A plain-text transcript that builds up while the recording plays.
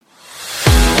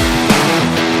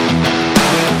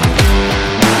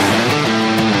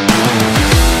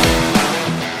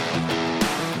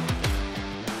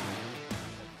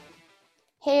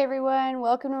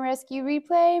welcome to Rescue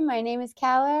Replay. My name is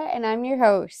Kala and I'm your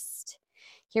host.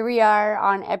 Here we are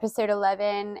on episode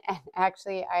 11, and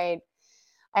actually I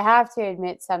have to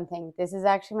admit something. This is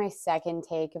actually my second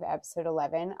take of episode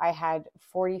 11. I had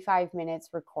 45 minutes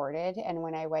recorded, and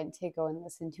when I went to go and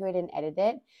listen to it and edit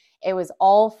it, it was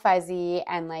all fuzzy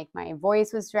and like my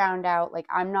voice was drowned out. Like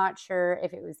I'm not sure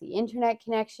if it was the internet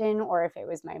connection or if it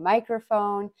was my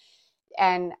microphone.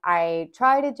 And I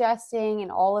tried adjusting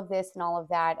and all of this and all of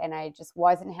that, and I just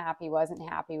wasn't happy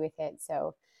with it.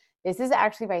 So this is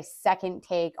actually my second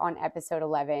take on episode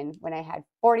 11 when I had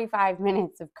 45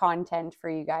 minutes of content for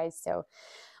you guys. So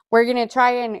we're going to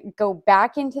try and go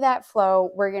back into that flow.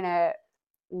 We're going to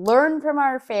learn from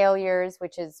our failures,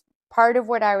 which is part of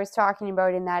what I was talking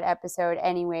about in that episode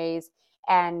anyways.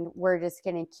 And we're just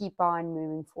going to keep on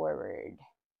moving forward.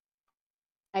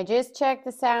 I just checked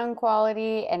the sound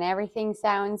quality and everything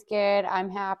sounds good. I'm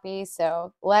happy.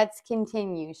 So let's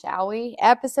continue, shall we?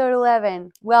 Episode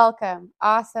 11. Welcome.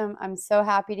 Awesome. I'm so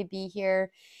happy to be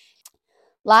here.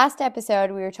 Last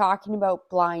episode, we were talking about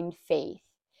blind faith.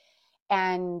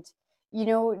 And, you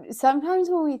know, sometimes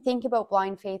when we think about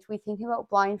blind faith, we think about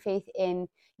blind faith in,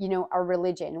 a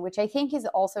religion, which I think is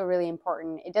also really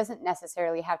important. It doesn't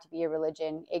necessarily have to be a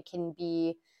religion. It can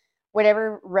be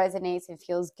whatever resonates and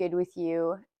feels good with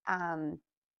you.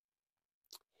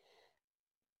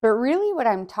 But really what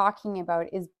I'm talking about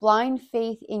is blind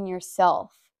faith in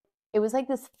yourself. It was like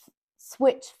this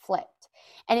switch flipped,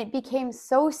 and it became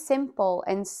so simple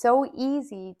and so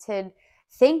easy to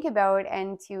think about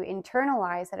and to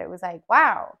internalize that it was like,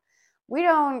 wow,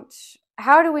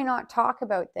 how do we not talk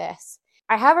about this?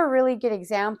 I have a really good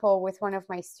example with one of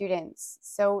my students.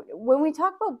 So when we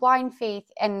talk about blind faith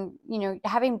and,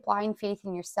 having blind faith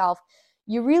in yourself,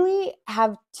 you really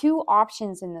have two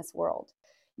options in this world.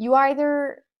 You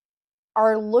either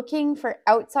are looking for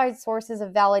outside sources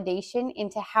of validation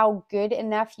into how good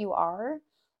enough you are,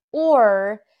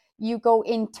 or you go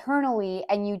internally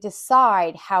and you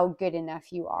decide how good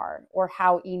enough you are or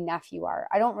how enough you are.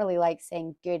 I don't really like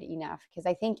saying good enough because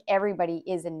I think everybody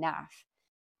is enough.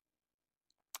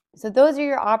 So those are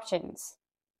your options.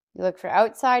 You look for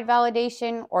outside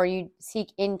validation or you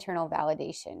seek internal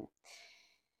validation.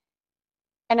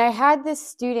 And I had this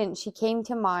student, she came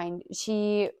to mind.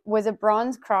 She was a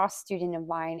Bronze Cross student of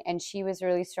mine, and she was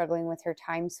really struggling with her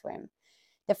time swim.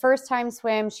 The first time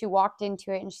swim, she walked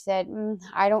into it and she said,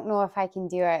 I don't know if I can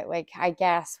do it. Like, I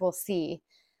guess we'll see.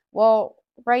 Well,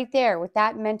 right there with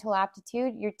that mental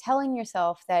aptitude, you're telling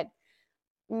yourself that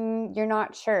you're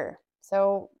not sure.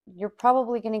 So you're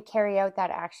probably going to carry out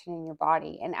that action in your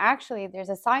body. And actually, there's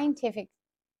a scientific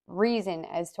reason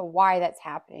as to why that's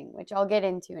happening, which I'll get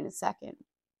into in a second.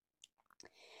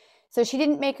 So she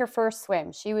didn't make her first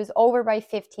swim. She was over by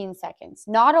 15 seconds.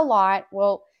 Not a lot.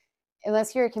 Well,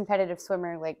 unless you're a competitive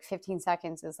swimmer, like 15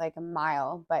 seconds is like a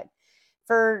mile. But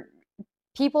for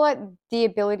people at the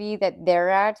ability that they're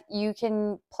at, you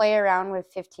can play around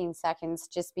with 15 seconds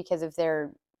just because of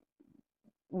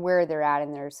where they're at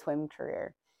in their swim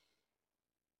career.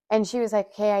 And she was like,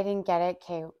 okay, I didn't get it.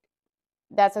 Okay,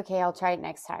 that's okay. I'll try it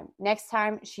next time. Next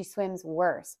time she swims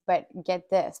worse. But get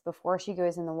this, before she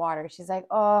goes in the water, she's like,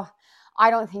 oh, I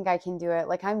don't think I can do it.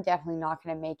 Like, I'm definitely not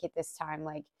going to make it this time.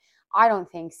 Like, I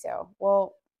don't think so.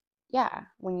 Well, yeah,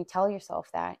 when you tell yourself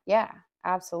that, yeah,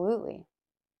 absolutely.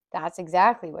 That's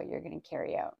exactly what you're going to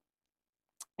carry out.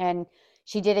 And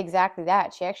she did exactly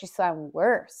that. She actually swam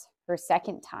worse her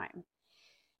second time.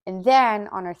 And then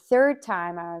on her third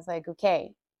time, I was like,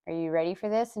 okay, are you ready for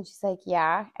this? And she's like,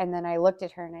 yeah. And then I looked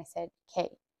at her and I said, okay,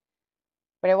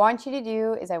 what I want you to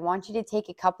do is I want you to take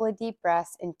a couple of deep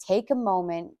breaths and take a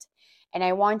moment. And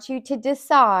I want you to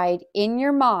decide in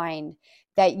your mind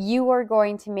that you are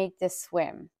going to make this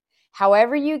swim.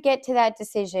 However you get to that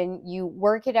decision, you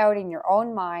work it out in your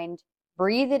own mind,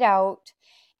 breathe it out.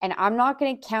 And I'm not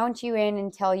going to count you in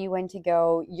and tell you when to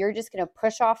go. You're just going to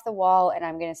push off the wall and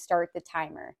I'm going to start the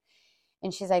timer.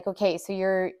 And she's like, okay, so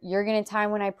you're going to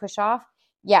time when I push off?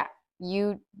 Yeah,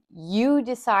 you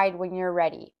decide when you're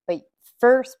ready. But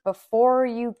first, before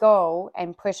you go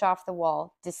and push off the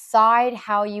wall, decide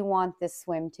how you want this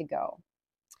swim to go.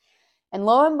 And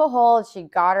lo and behold, she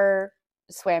got her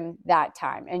swim that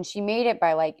time. And she made it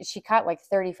by she cut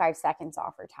 35 seconds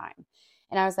off her time.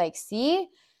 And I was like, see,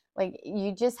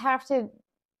 you just have to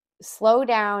slow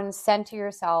down, center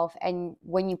yourself, and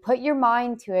when you put your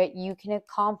mind to it, you can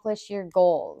accomplish your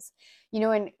goals.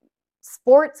 And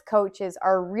sports coaches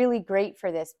are really great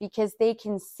for this because they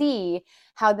can see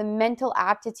how the mental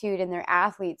aptitude in their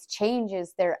athletes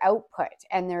changes their output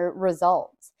and their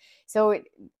results. So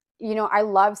I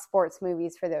love sports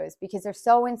movies for those because they're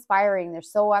so inspiring. They're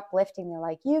so uplifting. They're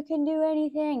like, you can do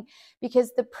anything,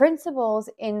 because the principles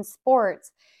in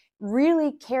sports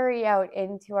really carry out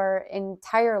into our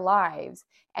entire lives,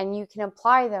 and you can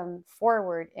apply them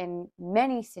forward in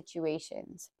many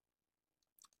situations.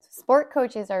 Sport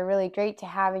coaches are really great to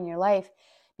have in your life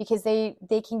because they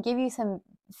can give you some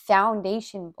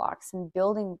foundation blocks, some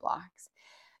building blocks.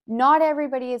 Not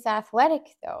everybody is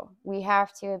athletic, though. We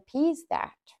have to appease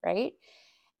that, right?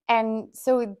 And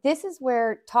so this is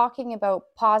where talking about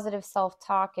positive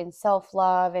self-talk and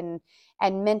self-love and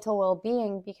mental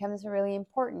well-being becomes really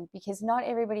important, because not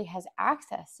everybody has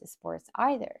access to sports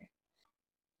either.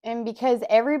 And because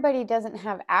everybody doesn't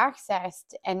have access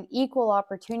to, and equal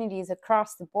opportunities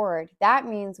across the board, that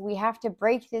means we have to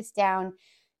break this down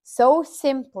so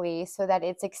simply so that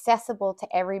it's accessible to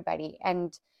everybody.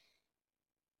 And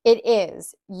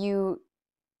it's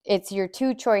your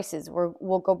two choices.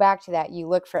 We'll go back to that. You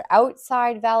look for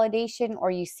outside validation or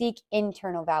you seek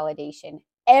internal validation.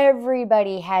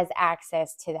 Everybody has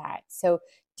access to that. So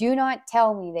do not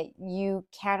tell me that you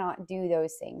cannot do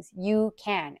those things. You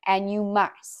can, and you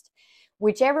must.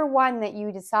 Whichever one that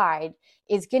you decide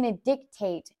is going to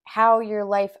dictate how your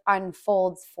life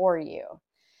unfolds for you.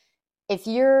 If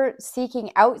you're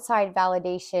seeking outside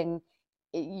validation,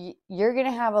 you're going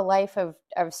to have a life of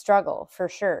struggle for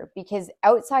sure, because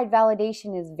outside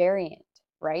validation is variant,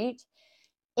 right?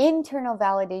 Internal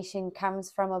validation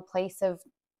comes from a place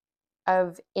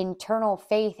of internal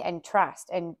faith and trust.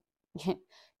 And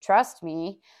trust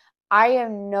me, I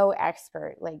am no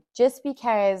expert. Like, just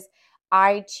because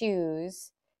I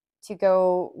choose to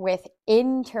go with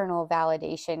internal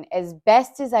validation as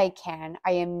best as I can,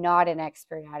 I am not an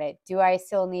expert at it. Do I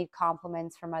still need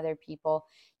compliments from other people?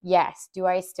 Yes. Do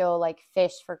I still like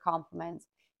fish for compliments?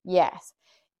 Yes.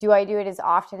 Do I do it as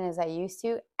often as I used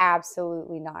to?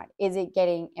 Absolutely not.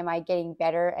 Am I getting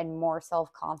better and more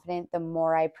self-confident the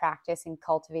more I practice and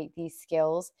cultivate these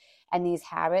skills and these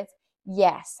habits?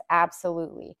 Yes,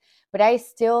 absolutely. But I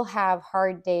still have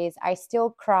hard days. I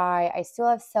still cry. I still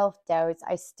have self-doubts.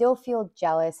 I still feel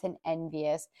jealous and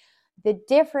envious. The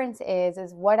difference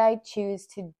is what I choose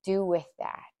to do with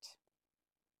that.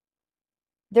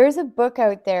 There's a book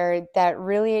out there that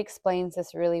really explains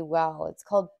this really well. It's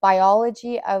called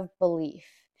Biology of Belief.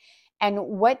 And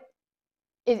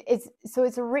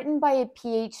it's written by a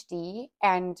PhD,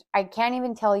 and I can't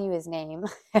even tell you his name,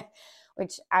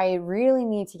 which I really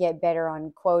need to get better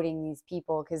on quoting these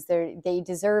people, because they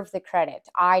deserve the credit.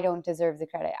 I don't deserve the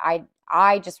credit.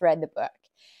 I just read the book.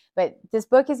 But this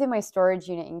book is in my storage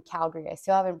unit in Calgary. I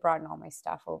still haven't brought all my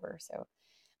stuff over, so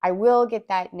I will get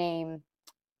that name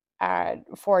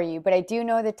for you. But I do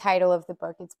know the title of the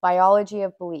book. It's Biology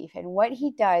of Belief. And what he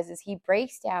does is he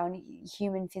breaks down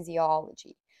human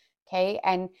physiology. Okay.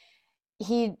 And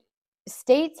he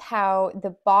states how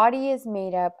the body is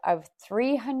made up of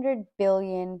 300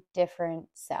 billion different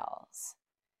cells.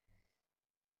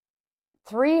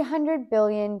 300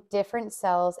 billion different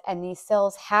cells, and these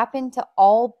cells happen to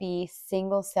all be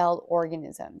single-celled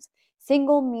organisms.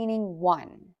 Single meaning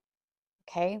one.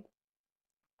 Okay.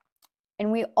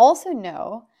 And we also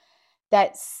know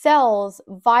that cells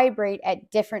vibrate at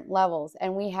different levels.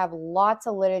 And we have lots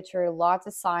of literature, lots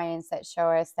of science that show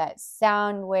us that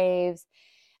sound waves,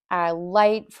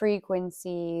 light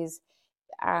frequencies,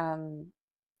 epigenetics,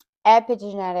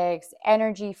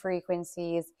 energy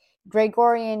frequencies,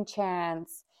 Gregorian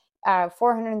chants,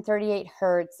 438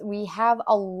 hertz. We have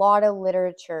a lot of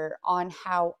literature on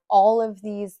how all of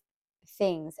these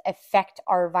things affect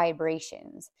our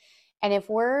vibrations. And if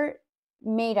we're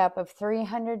made up of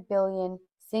 300 billion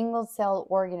single-cell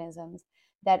organisms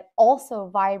that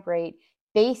also vibrate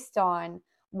based on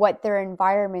what their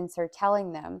environments are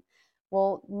telling them,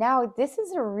 well, now this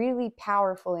is a really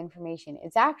powerful information.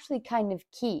 It's actually kind of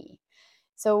key.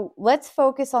 So let's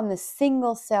focus on the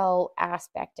single cell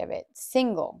aspect of it.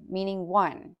 Single, meaning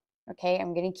one. Okay,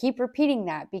 I'm going to keep repeating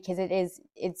that because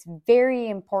it's very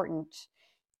important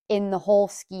in the whole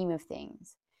scheme of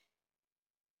things.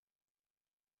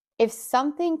 If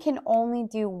something can only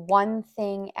do one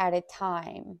thing at a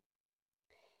time,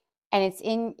 and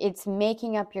it's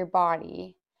making up your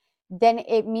body, then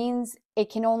it means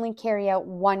it can only carry out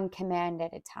one command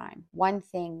at a time. One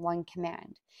thing, one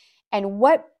command. And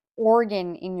what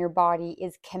organ in your body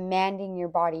is commanding your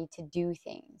body to do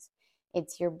things?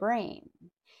 It's your brain.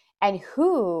 And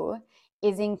who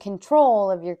is in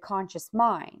control of your conscious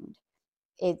mind?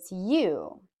 It's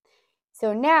you.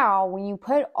 So now when you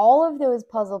put all of those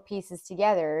puzzle pieces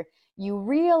together, you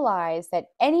realize that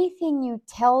anything you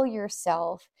tell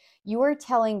yourself, you are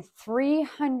telling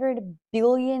 300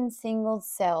 billion single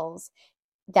cells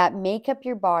that make up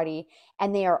your body,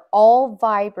 and they are all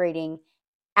vibrating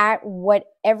at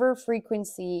whatever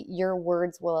frequency your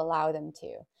words will allow them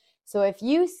to. So if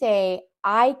you say,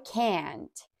 I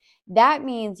can't, that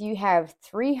means you have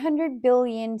 300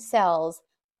 billion cells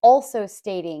also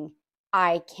stating,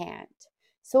 I can't.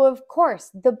 So, of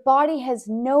course, the body has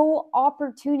no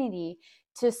opportunity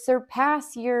to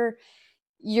surpass your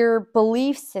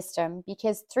belief system,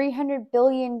 because 300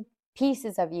 billion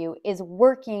pieces of you is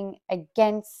working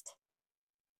against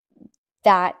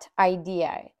that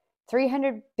idea.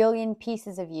 300 billion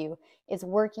pieces of you is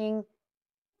working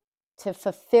to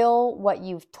fulfill what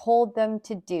you've told them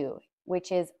to do,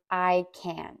 which is, I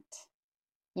can't.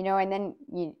 And then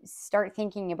you start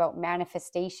thinking about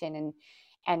manifestation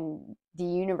and the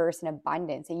universe and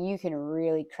abundance, and you can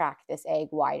really crack this egg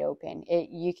wide open.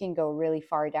 You can go really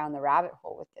far down the rabbit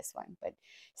hole with this one, but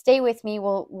stay with me.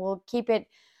 We'll keep it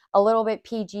a little bit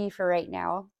PG for right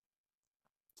now.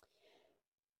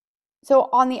 So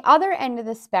on the other end of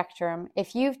the spectrum,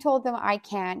 if you've told them I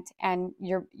can't, and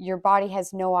your body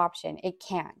has no option, it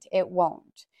can't, it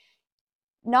won't.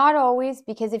 Not always,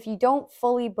 because if you don't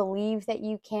fully believe that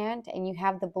you can't, and you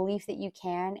have the belief that you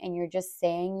can, and you're just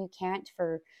saying you can't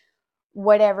for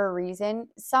whatever reason,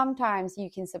 sometimes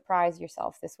you can surprise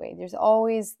yourself this way. There's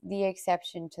always the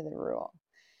exception to the rule.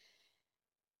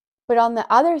 But on the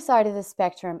other side of the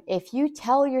spectrum, if you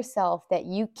tell yourself that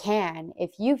you can,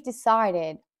 if you've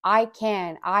decided, I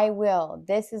can, I will,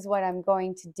 this is what I'm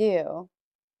going to do,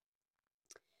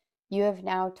 you have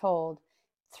now told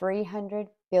 300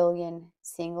 billion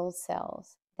single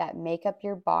cells that make up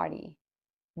your body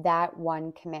that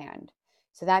one command.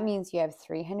 So that means you have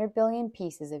 300 billion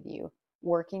pieces of you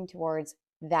working towards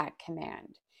that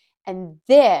command. And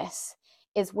this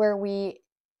is where we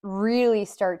really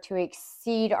start to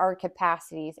exceed our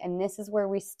capacities. And this is where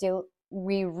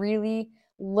we really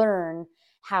learn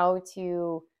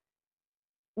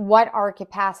what our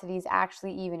capacities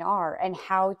actually even are, and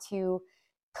how to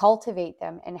cultivate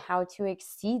them and how to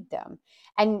exceed them.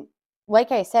 And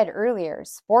like I said earlier,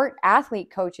 sport athlete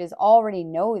coaches already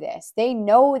know this. They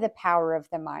know the power of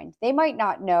the mind. They might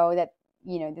not know that,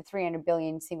 the 300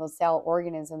 billion single cell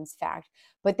organisms fact,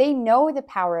 but they know the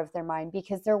power of their mind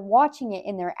because they're watching it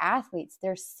in their athletes.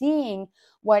 They're seeing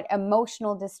what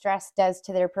emotional distress does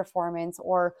to their performance,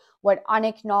 or what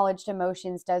unacknowledged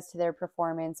emotions does to their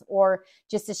performance, or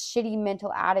just a shitty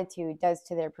mental attitude does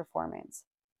to their performance.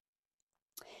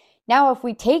 Now, if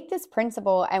we take this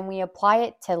principle and we apply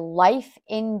it to life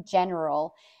in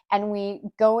general, and we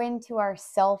go into our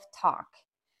self-talk,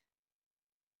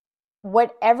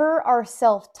 whatever our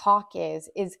self-talk is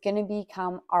going to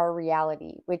become our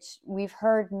reality, which we've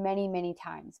heard many, many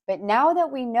times. But now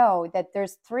that we know that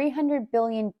there's 300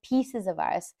 billion pieces of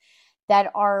us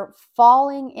that are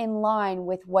falling in line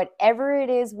with whatever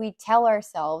it is we tell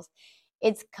ourselves,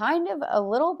 it's kind of a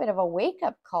little bit of a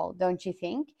wake-up call, don't you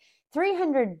think?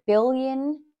 300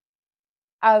 billion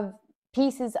of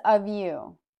pieces of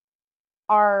you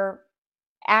are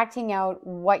acting out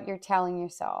what you're telling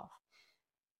yourself.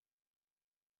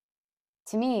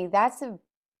 To me, that's a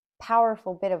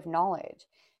powerful bit of knowledge,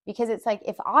 because it's like,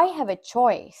 if I have a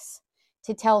choice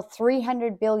to tell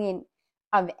 300 billion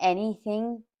of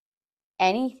anything,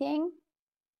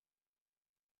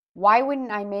 why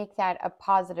wouldn't I make that a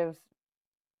positive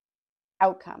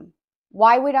outcome?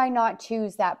 Why would I not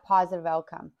choose that positive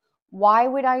outcome? Why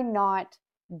would I not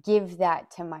give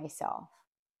that to myself?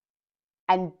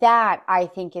 And that, I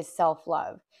think, is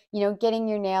self-love. Getting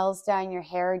your nails done, your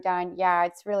hair done, yeah,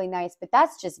 it's really nice, but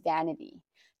that's just vanity.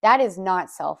 That is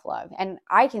not self-love. And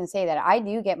I can say that I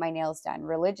do get my nails done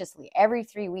religiously every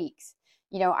 3 weeks.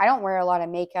 I don't wear a lot of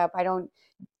makeup.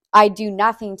 I do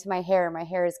nothing to my hair. My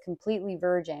hair is completely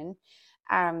virgin.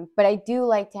 But I do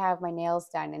like to have my nails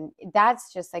done. And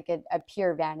that's just like a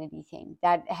pure vanity thing.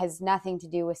 That has nothing to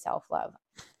do with self-love.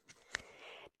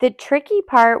 The tricky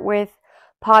part with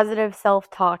positive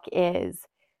self-talk is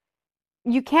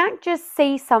you can't just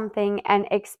say something and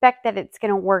expect that it's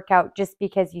going to work out just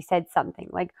because you said something.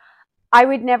 Like, I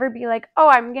would never be like, oh,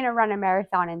 I'm going to run a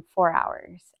marathon in 4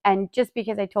 hours. And just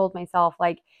because I told myself,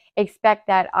 expect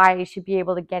that I should be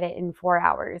able to get it in 4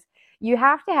 hours. You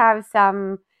have to have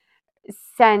some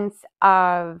sense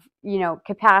of,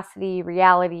 capacity,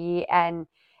 reality, and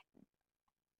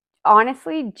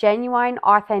honestly, genuine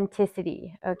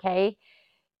authenticity, okay?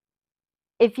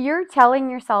 If you're telling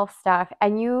yourself stuff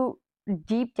and you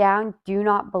deep down do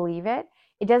not believe it,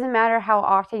 it doesn't matter how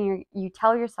often you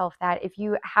tell yourself that. If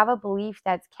you have a belief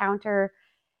that's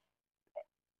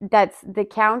the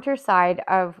counter side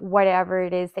of whatever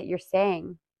it is that you're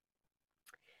saying,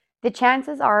 the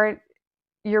chances are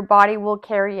your body will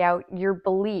carry out your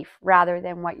belief rather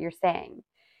than what you're saying.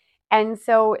 And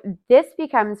so this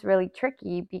becomes really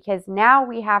tricky because now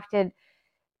we have to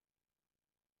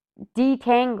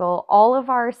detangle all of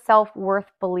our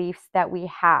self-worth beliefs that we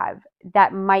have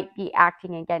that might be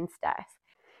acting against us.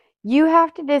 You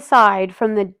have to decide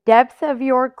from the depths of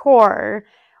your core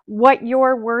what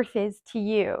your worth is to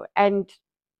you. And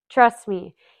trust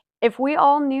me, if we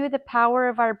all knew the power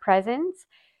of our presence,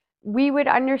 we would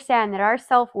understand that our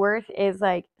self-worth is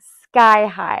like sky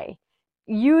high,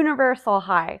 universal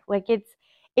high. Like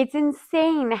it's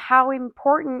insane how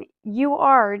important you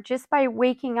are just by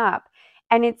waking up.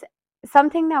 And it's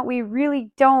something that we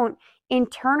really don't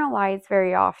internalize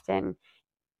very often,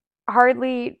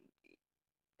 hardly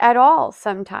at all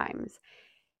sometimes.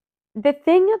 The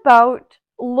thing about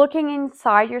looking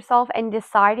inside yourself and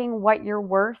deciding what your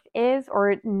worth is,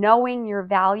 or knowing your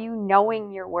value,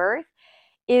 knowing your worth,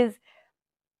 is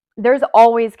there's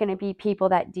always going to be people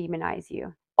that demonize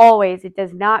you. Always. It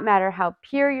does not matter how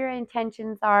pure your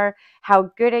intentions are,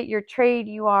 how good at your trade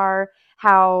you are,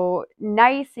 how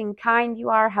nice and kind you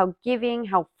are, how giving,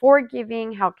 how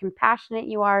forgiving, how compassionate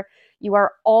you are. You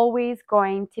are always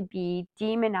going to be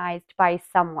demonized by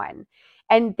someone.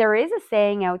 And there is a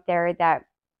saying out there that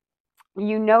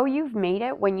you know you've made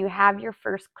it when you have your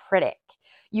first critic.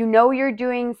 You know you're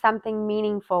doing something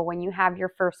meaningful when you have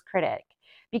your first critic,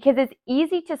 because it's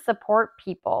easy to support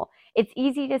people. It's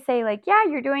easy to say like, yeah,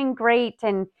 you're doing great,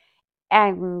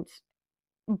 and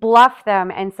bluff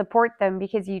them and support them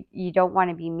because you don't want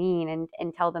to be mean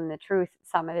and tell them the truth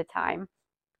some of the time.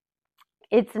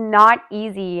 It's not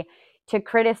easy to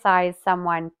criticize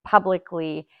someone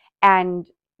publicly and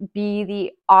be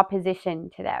the opposition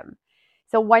to them.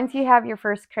 So once you have your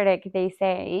first critic, they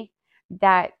say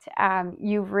that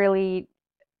you've really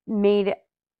made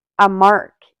a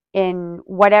mark in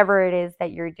whatever it is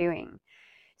that you're doing.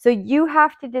 So you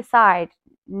have to decide,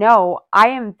 no, I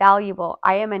am valuable,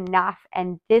 I am enough,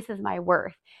 and this is my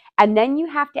worth. And then you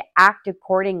have to act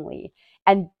accordingly.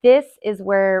 And this is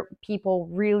where people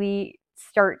really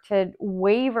start to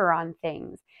waver on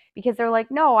things, because they're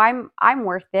like, no, I'm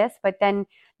worth this, but then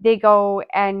they go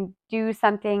and do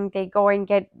something, they go and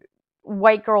get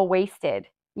white girl wasted,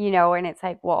 and it's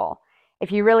like, well,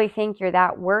 if you really think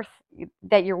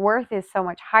that your worth is so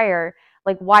much higher,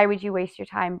 like, why would you waste your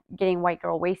time getting white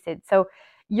girl wasted? So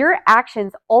your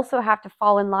actions also have to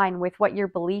fall in line with what your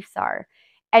beliefs are.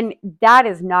 And that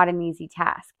is not an easy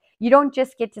task. You don't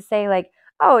just get to say like,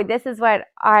 oh, this is what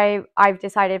I've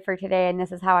decided for today and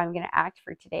this is how I'm going to act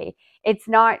for today. It's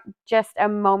not just a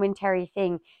momentary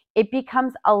thing. It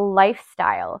becomes a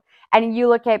lifestyle. And you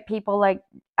look at people like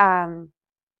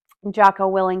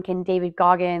Jocko Willink and David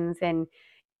Goggins and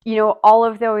all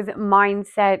of those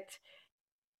mindset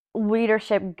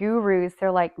leadership gurus.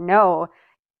 They're like, no,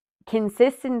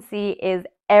 consistency is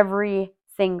every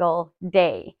single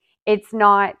day. It's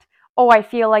not, oh, I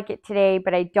feel like it today,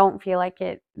 but I don't feel like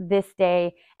it this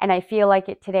day, and I feel like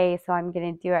it today, so I'm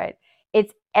going to do it.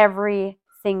 It's every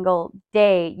single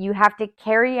day. You have to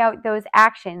carry out those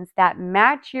actions that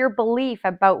match your belief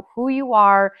about who you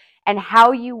are and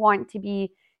how you want to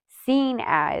be seen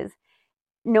as,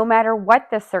 no matter what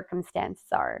the circumstances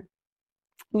are.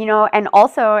 And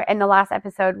also in the last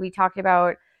episode, we talked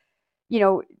about,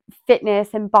 fitness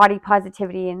and body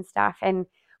positivity and stuff. And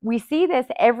we see this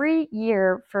every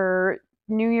year for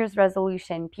New Year's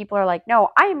resolution. People are like, no,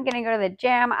 I am going to go to the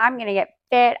gym. I'm going to get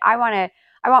fit. I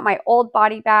want my old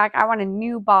body back. I want a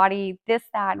new body, this,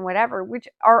 that, and whatever, which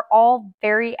are all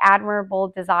very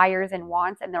admirable desires and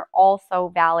wants. And they're all so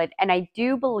valid. And I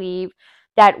do believe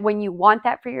that when you want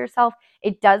that for yourself,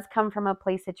 it does come from a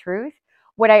place of truth.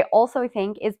 What I also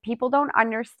think is people don't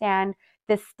understand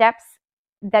the steps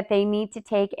that they need to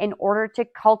take in order to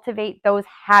cultivate those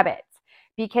habits,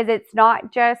 because it's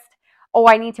not just, oh,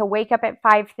 I need to wake up at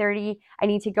 5:30, I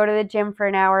need to go to the gym for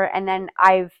an hour, and then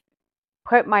I've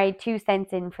put my 2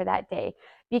 cents in for that day.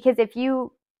 Because if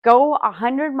you go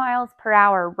 100 miles per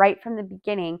hour right from the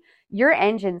beginning, your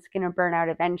engine's going to burn out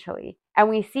eventually. And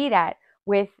we see that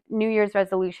with New Year's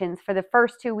resolutions. For the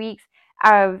first 2 weeks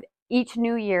of each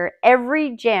new year,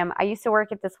 every gym, I used to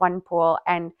work at this one pool,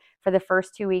 and for the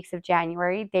first 2 weeks of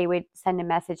January, they would send a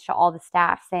message to all the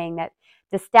staff saying that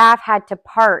the staff had to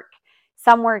park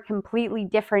somewhere completely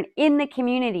different in the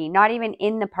community, not even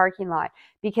in the parking lot,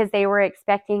 because they were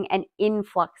expecting an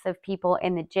influx of people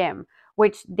in the gym,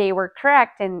 which they were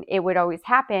correct, and it would always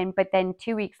happen. But then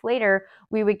 2 weeks later,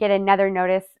 we would get another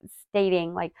notice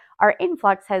stating like, our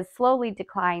influx has slowly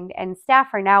declined and staff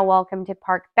are now welcome to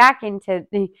park back into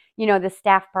the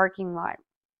staff parking lot,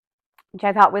 which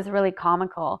I thought was really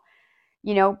comical.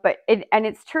 but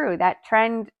it's true. That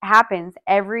trend happens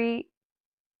every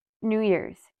New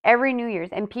Year's.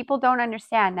 And people don't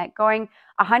understand that going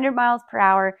 100 miles per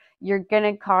hour, you're going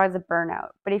to cause a burnout.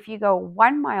 But if you go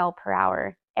 1 mile per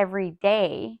hour every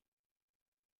day,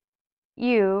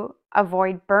 you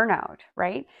avoid burnout,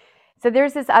 right? So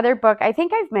there's this other book. I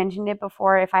think I've mentioned it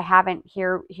before. If I haven't,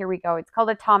 here we go. It's called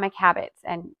Atomic Habits.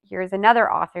 And here's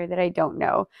another author that I don't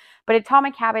know. But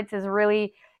Atomic Habits is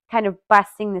really kind of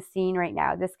busting the scene right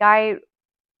now. This guy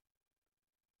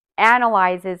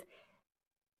analyzes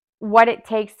what it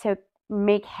takes to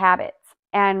make habits.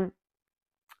 And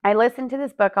I listened to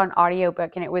this book on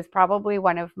audiobook, and it was probably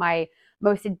one of my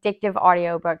most addictive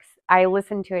audiobooks. I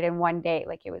listened to it in one day.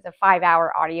 Like, it was a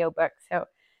 5-hour audiobook. So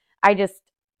I just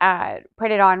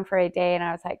put it on for a day, and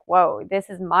I was like, whoa, this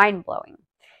is mind blowing.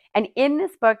 And in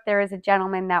this book, there is a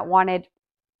gentleman that wanted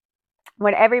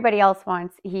what everybody else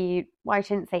wants. I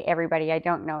shouldn't say everybody. I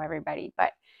don't know everybody,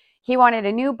 but he wanted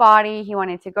a new body. He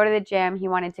wanted to go to the gym. He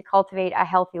wanted to cultivate a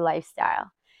healthy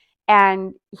lifestyle.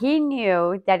 And he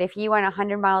knew that if he went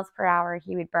 100 miles per hour,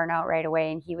 he would burn out right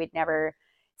away and he would never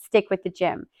stick with the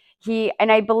gym.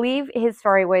 And I believe his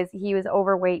story was he was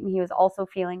overweight and he was also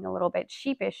feeling a little bit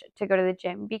sheepish to go to the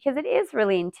gym because it is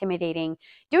really intimidating.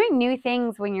 Doing new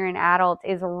things when you're an adult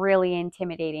is really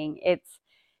intimidating. It's,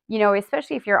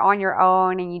 especially if you're on your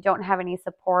own and you don't have any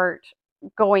support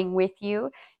going with you,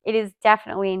 it is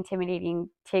definitely intimidating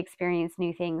to experience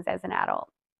new things as an adult.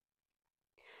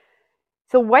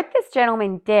 So what this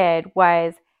gentleman did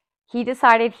was he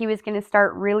decided he was going to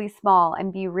start really small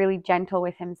and be really gentle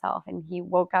with himself. And he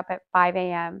woke up at 5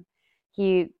 a.m.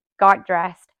 He got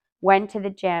dressed, went to the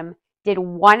gym, did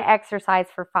one exercise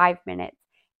for 5 minutes,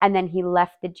 and then he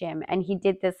left the gym. And he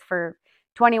did this for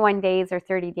 21 days or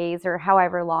 30 days or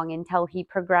however long until he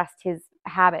progressed his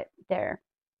habit there.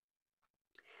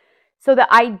 So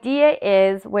the idea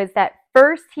was that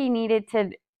first he needed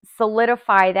to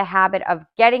solidify the habit of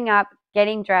getting up,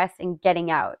 getting dressed, and getting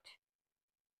out.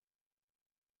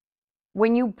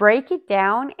 When you break it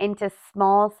down into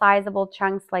small, sizable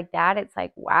chunks like that, it's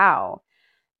like, wow,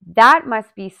 that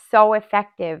must be so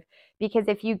effective. Because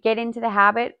if you get into the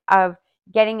habit of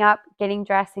getting up, getting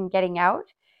dressed, and getting out,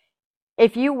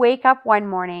 if you wake up one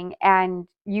morning and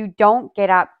you don't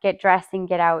get up, get dressed, and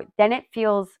get out, then it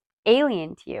feels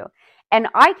alien to you. And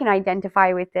I can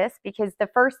identify with this because the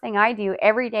first thing I do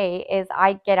every day is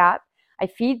I get up, I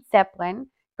feed Zeppelin,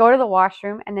 go to the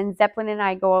washroom, and then Zeppelin and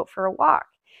I go out for a walk.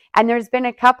 And there's been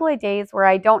a couple of days where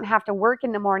I don't have to work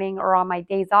in the morning or on my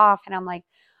days off. And I'm like,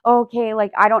 okay,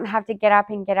 like I don't have to get up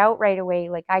and get out right away.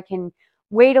 Like I can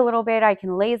wait a little bit. I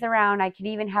can laze around. I could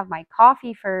even have my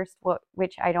coffee first,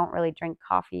 which I don't really drink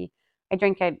coffee. I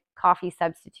drink a coffee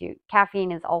substitute.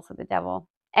 Caffeine is also the devil.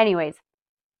 Anyways,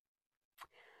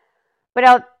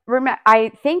 but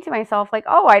I think to myself, like,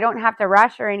 oh, I don't have to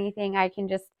rush or anything. I can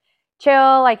just chill.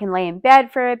 I can lay in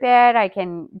bed for a bit. I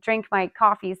can drink my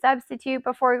coffee substitute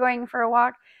before going for a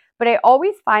walk. But I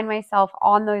always find myself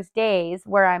on those days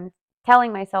where I'm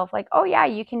telling myself, like, oh, yeah,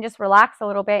 you can just relax a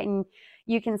little bit and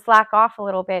you can slack off a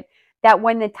little bit. That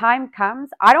when the time comes,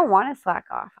 I don't want to slack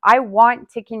off. I want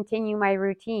to continue my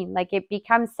routine. Like, it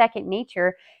becomes second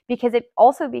nature because it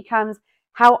also becomes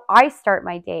how I start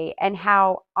my day and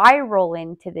how I roll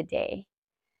into the day,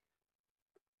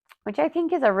 which I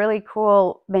think is a really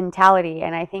cool mentality,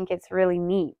 and I think it's really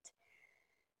neat.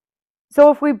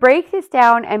 So if we break this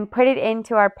down and put it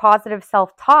into our positive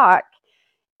self-talk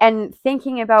and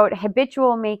thinking about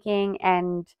habitual making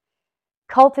and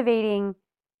cultivating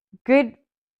good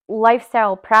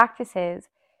lifestyle practices,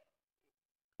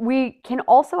 we can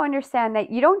also understand that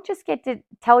you don't just get to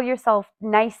tell yourself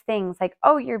nice things like,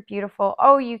 oh, you're beautiful,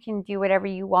 oh, you can do whatever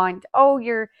you want, oh,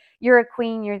 you're a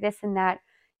queen, you're this and that.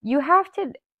 You have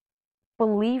to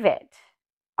believe it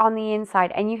on the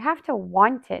inside, and you have to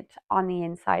want it on the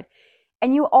inside.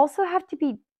 And you also have to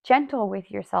be gentle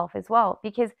with yourself as well,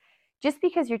 because just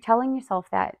because you're telling yourself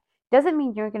that doesn't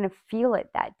mean you're going to feel it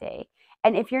that day.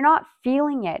 And if you're not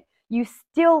feeling it, you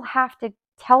still have to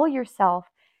tell yourself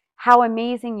how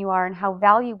amazing you are and how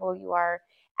valuable you are.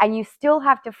 And you still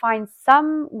have to find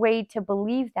some way to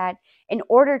believe that in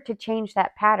order to change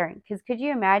that pattern. Because could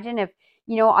you imagine if,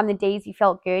 on the days you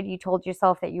felt good, you told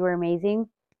yourself that you were amazing?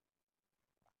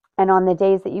 And on the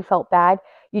days that you felt bad,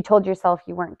 you told yourself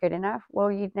you weren't good enough?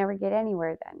 Well, you'd never get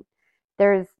anywhere then.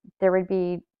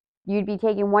 You'd be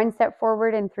taking one step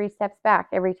forward and 3 steps back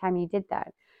every time you did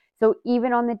that. So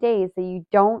even on the days that you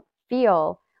don't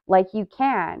feel like you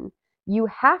can, you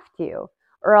have to,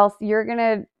 or else you're going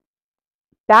to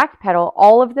backpedal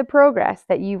all of the progress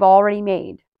that you've already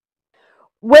made.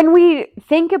 when we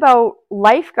think about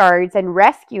lifeguards and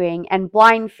rescuing and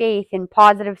blind faith and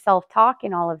positive self talk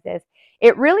and all of this,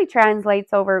 it really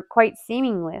translates over quite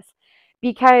seamless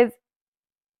because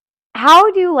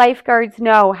how do lifeguards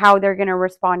know how they're going to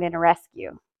respond in a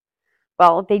rescue?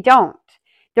 Well, they don't.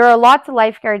 There are lots of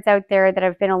lifeguards out there that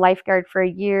have been a lifeguard for a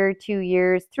year, 2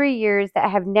 years, 3 years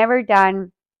that have never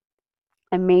done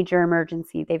a major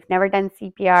emergency. They've never done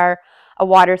CPR, a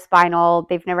water spinal.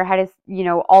 They've never had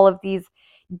all of these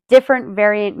different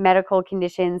variant medical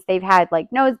conditions. They've had like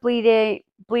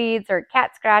bleeds or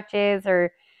cat scratches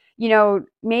or,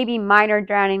 maybe minor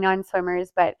drowning on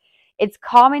swimmers, but it's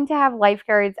common to have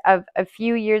lifeguards of a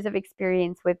few years of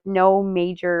experience with no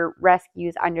major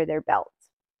rescues under their belts.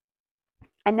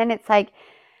 And then it's like,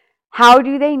 how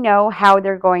do they know how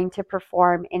they're going to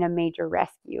perform in a major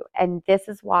rescue? And this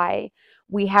is why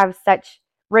we have such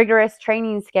rigorous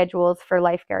training schedules for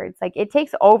lifeguards. Like it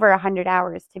takes over 100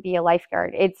 hours to be a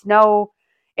lifeguard. It's no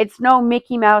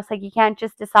Mickey Mouse. Like you can't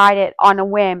just decide it on a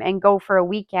whim and go for a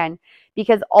weekend,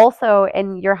 because also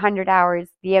in your 100 hours,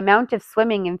 the amount of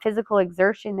swimming and physical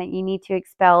exertion that you need to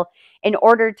expel in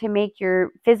order to make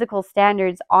your physical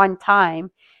standards on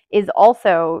time is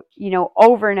also,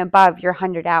 over and above your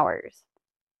 100 hours.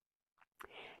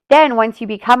 Then once you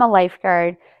become a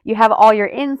lifeguard, you have all your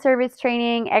in-service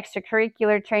training,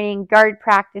 extracurricular training, guard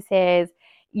practices.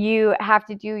 You have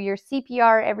to do your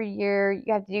CPR every year.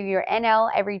 You have to do your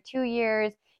NL every 2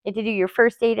 years. You have to do your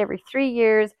first aid every 3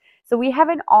 years. So we have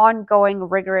an ongoing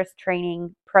rigorous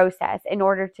training process in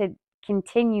order to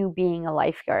continue being a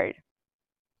lifeguard.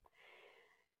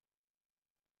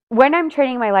 When I'm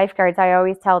training my lifeguards, I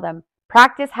always tell them,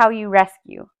 practice how you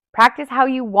rescue. Practice how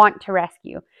you want to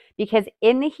rescue, because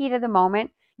in the heat of the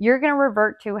moment, you're going to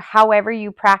revert to however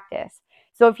you practice.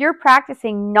 So if you're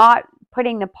practicing not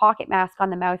putting the pocket mask on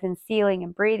the mouth and sealing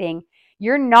and breathing,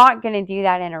 you're not going to do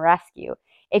that in a rescue.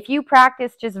 If you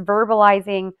practice just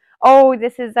verbalizing, oh,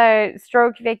 this is a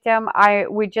stroke victim, I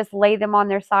would just lay them on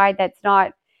their side, that's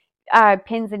not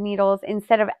pins and needles,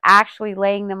 instead of actually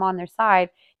laying them on their side,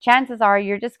 chances are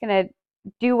you're just going to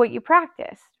do what you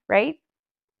practice, right?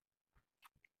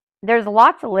 There's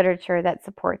lots of literature that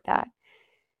support that.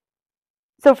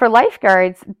 So for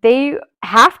lifeguards, they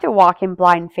have to walk in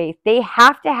blind faith. They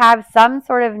have to have some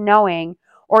sort of knowing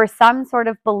or some sort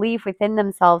of belief within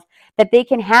themselves that they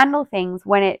can handle things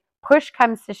when it push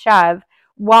comes to shove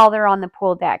while they're on the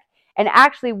pool deck. And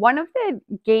actually, one of the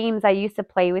games I used to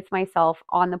play with myself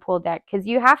on the pool deck, because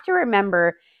you have to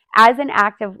remember, as an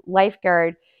active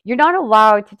lifeguard, you're not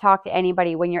allowed to talk to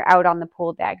anybody when you're out on the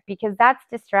pool deck, because that's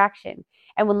distraction.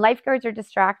 And when lifeguards are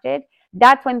distracted,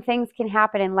 that's when things can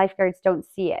happen and lifeguards don't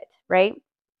see it, right?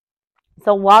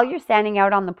 So while you're standing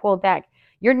out on the pool deck,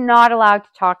 you're not allowed to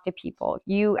talk to people.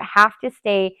 You have to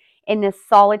stay in this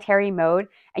solitary mode,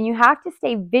 and you have to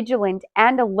stay vigilant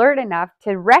and alert enough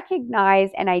to recognize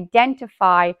and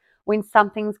identify when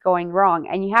something's going wrong.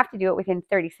 And you have to do it within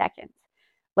 30 seconds.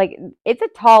 Like, it's a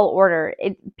tall order.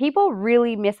 People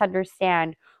really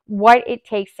misunderstand what it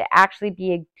takes to actually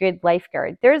be a good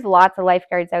lifeguard. There's lots of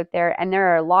lifeguards out there, and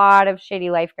there are a lot of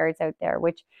shitty lifeguards out there,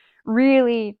 which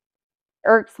really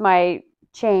irks my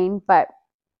chain, but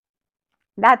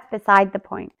that's beside the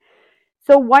point.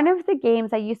 So one of the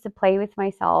games I used to play with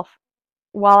myself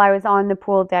while I was on the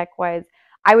pool deck was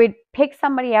I would pick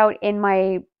somebody out in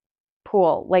my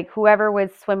pool, like whoever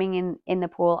was swimming in the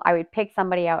pool, I would pick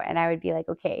somebody out and I would be like,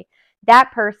 okay,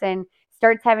 that person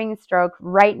starts having a stroke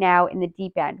right now in the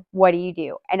deep end. What do you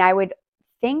do? And I would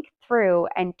think through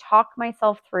and talk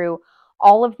myself through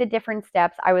all of the different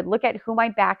steps. I would look at who my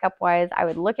backup was. I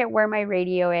would look at where my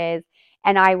radio is,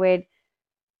 and I would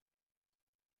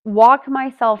walk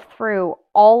myself through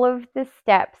all of the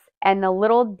steps and the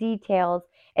little details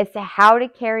as to how to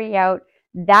carry out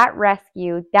that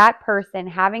rescue, that person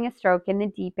having a stroke in the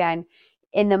deep end,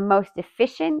 in the most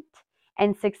efficient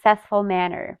and successful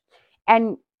manner.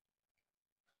 And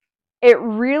it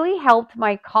really helped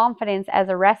my confidence as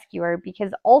a rescuer,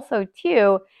 because also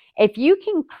too, if you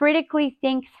can critically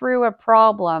think through a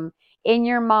problem in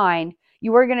your mind,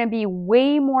 you are going to be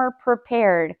way more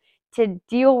prepared to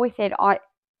deal with it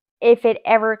if it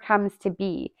ever comes to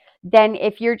be, than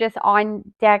if you're just on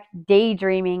deck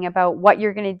daydreaming about what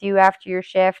you're going to do after your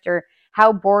shift, or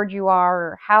how bored you are,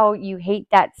 or how you hate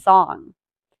that song.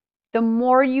 The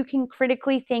more you can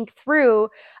critically think through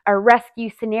a rescue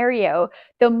scenario,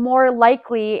 the more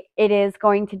likely it is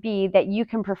going to be that you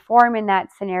can perform in that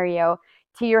scenario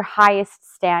to your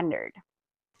highest standard.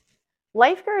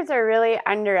 Lifeguards are really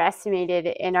underestimated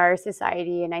in our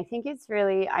society, and I think it's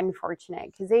really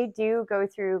unfortunate because they do go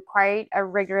through quite a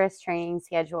rigorous training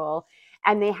schedule,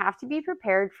 and they have to be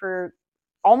prepared for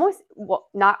almost, well,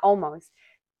 not almost,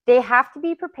 they have to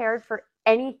be prepared for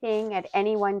anything at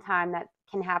any one time that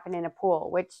can happen in a pool,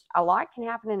 which a lot can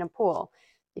happen in a pool.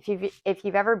 If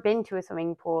you've ever been to a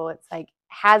swimming pool, it's like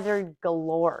hazard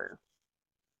galore.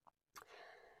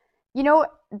 You know,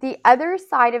 the other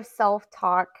side of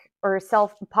self-talk or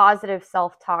positive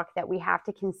self-talk that we have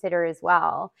to consider as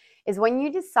well is when you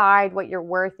decide what your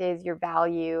worth is, your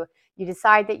value, you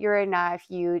decide that you're enough,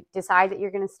 you decide that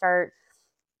you're going to start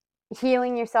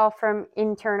healing yourself from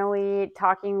internally,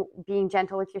 talking, being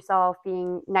gentle with yourself,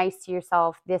 being nice to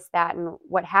yourself, this, that, and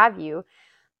what have you.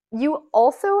 You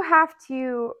also have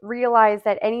to realize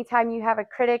that anytime you have a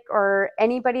critic or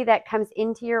anybody that comes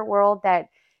into your world that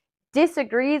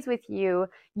disagrees with you,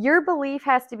 your belief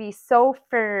has to be so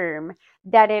firm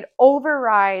that it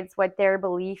overrides what their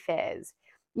belief is.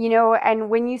 And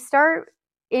when you start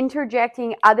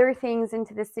interjecting other things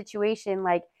into the situation,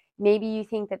 like maybe you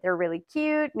think that they're really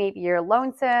cute, maybe you're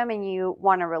lonesome and you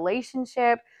want a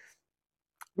relationship,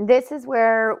 this is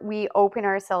where we open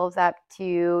ourselves up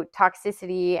to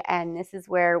toxicity, and this is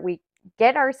where we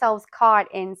get ourselves caught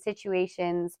in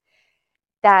situations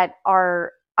that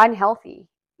are unhealthy.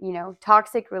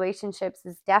 Toxic relationships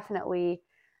is definitely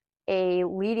a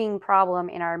leading problem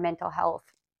in our mental health,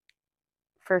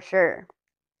 for sure.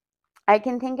 I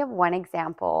can think of one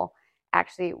example.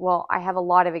 Actually, well, I have a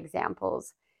lot of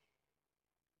examples.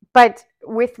 But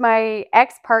with my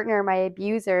ex-partner, my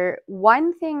abuser,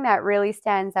 one thing that really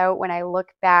stands out when I look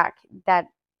back that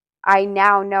I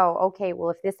now know, okay,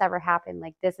 well, if this ever happened,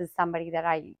 like this is somebody that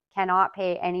I cannot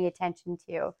pay any attention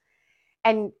to.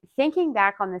 And thinking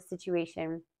back on this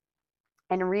situation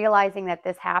and realizing that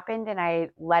this happened and I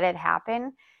let it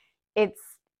happen, it's,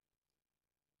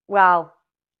 well,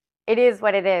 it is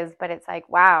what it is, but it's like,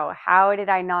 wow, how did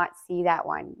I not see that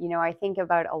one? I think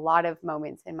about a lot of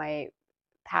moments in my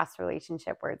past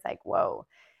relationship where it's like, whoa,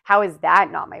 how is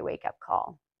that not my wake up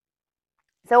call?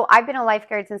 So I've been a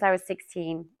lifeguard since I was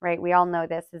 16, right? We all know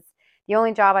this. It's the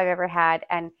only job I've ever had.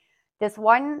 And this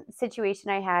one situation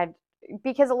I had,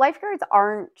 because lifeguards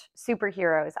aren't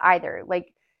superheroes either.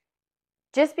 Like,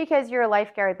 just because you're a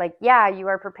lifeguard, like, yeah, you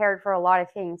are prepared for a lot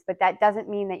of things, but that doesn't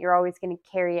mean that you're always going to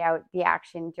carry out the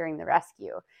action during the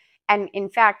rescue. And in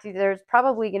fact, there's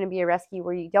probably going to be a rescue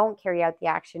where you don't carry out the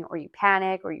action, or you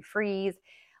panic, or you freeze.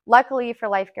 Luckily for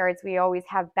lifeguards, we always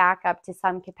have backup to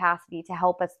some capacity to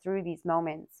help us through these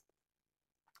moments.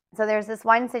 So there's this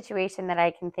one situation that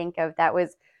I can think of that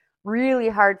was really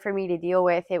hard for me to deal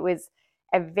with. It was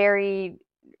a very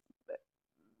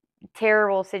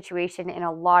terrible situation in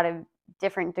a lot of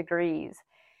different degrees.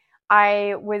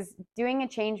 I was doing a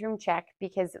change room check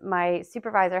because my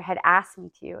supervisor had asked me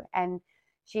to, and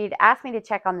she'd asked me to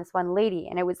check on this one lady,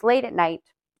 and it was late at night,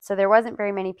 so there wasn't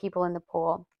very many people in the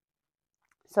pool.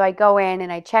 So I go in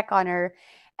and I check on her,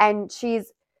 and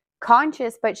she's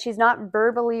conscious, but she's not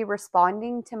verbally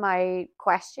responding to my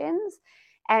questions.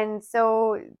 And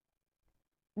so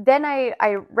then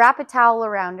I wrap a towel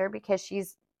around her because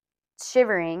she's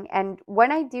shivering. And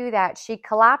when I do that, she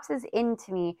collapses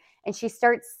into me and she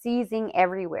starts seizing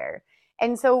everywhere.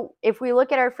 And so if we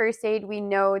look at our first aid, we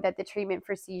know that the treatment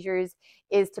for seizures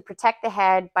is to protect the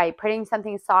head by putting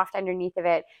something soft underneath of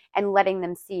it and letting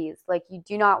them seize. Like, you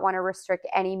do not want to restrict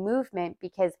any movement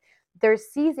because they're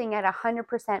seizing at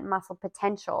 100% muscle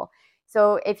potential.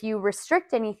 So if you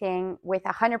restrict anything with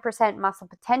 100% muscle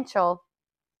potential,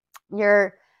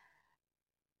 you're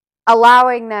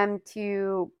allowing them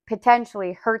to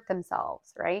potentially hurt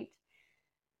themselves, right?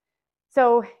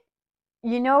 So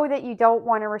you know that you don't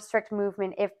want to restrict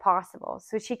movement if possible.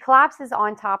 So she collapses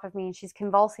on top of me and she's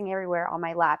convulsing everywhere on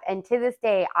my lap. And to this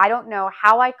day, I don't know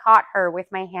how I caught her with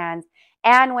my hands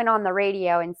and went on the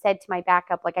radio and said to my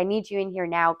backup, like, I need you in here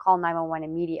now, call 911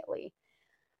 immediately.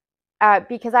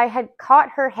 Because I had caught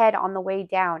her head on the way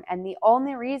down. And the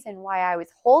only reason why I was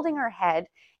holding her head,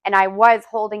 and I was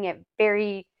holding it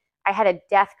I had a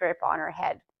death grip on her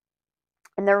head.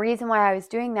 And the reason why I was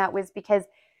doing that was because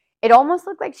it almost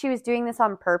looked like she was doing this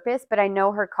on purpose, but I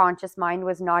know her conscious mind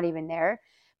was not even there.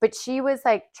 But she was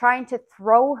like trying to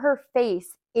throw her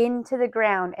face into the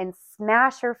ground and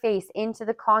smash her face into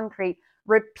the concrete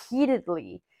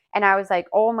repeatedly. And I was like,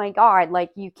 oh my God,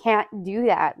 like, you can't do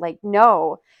that. Like,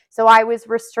 no. So I was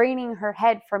restraining her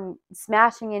head from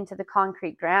smashing into the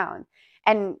concrete ground.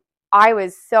 And I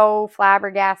was so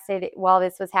flabbergasted while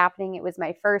this was happening. It was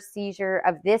my first seizure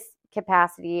of this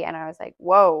capacity. And I was like,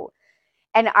 whoa.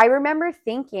 And I remember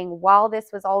thinking while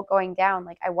this was all going down,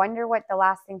 like, I wonder what the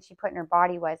last thing she put in her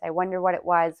body was. I wonder what it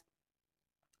was.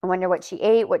 I wonder what she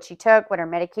ate, what she took, what her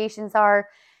medications are,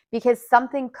 because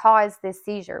something caused this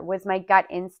seizure, was my gut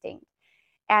instinct.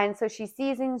 And so she's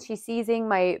seizing.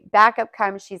 My backup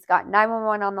comes. She's got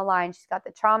 911 on the line. She's got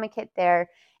the trauma kit there.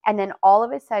 And then all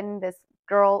of a sudden, this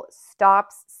girl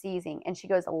stops seizing and she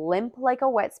goes limp like a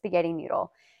wet spaghetti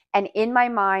noodle. And in my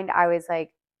mind, I was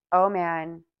like, oh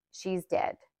man, she's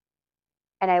dead.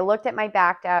 And I looked at my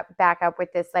backup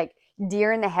with this like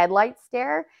deer in the headlights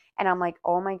stare. And I'm like,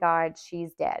 oh my God,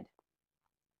 she's dead.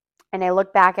 And I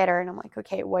look back at her and I'm like,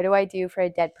 okay, what do I do for a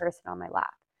dead person on my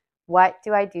lap? What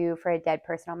do I do for a dead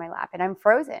person on my lap? And I'm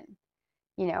frozen.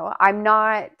 I'm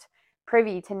not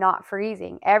privy to not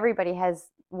freezing. Everybody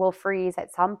will freeze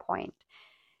at some point.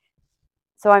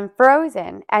 So I'm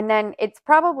frozen. And then it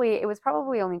was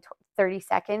probably only 30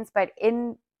 seconds, but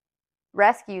in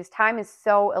rescues, time is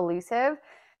so elusive.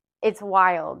 It's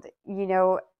wild,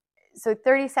 So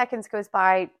 30 seconds goes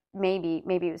by, maybe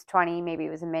it was 20, maybe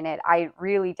it was a minute. I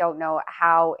really don't know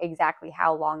exactly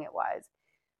how long it was.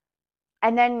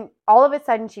 And then all of a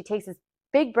sudden she takes this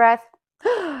big breath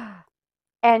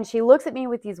and she looks at me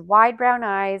with these wide brown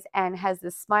eyes and has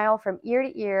this smile from ear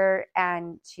to ear,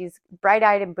 and she's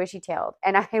bright-eyed and bushy-tailed.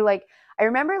 And I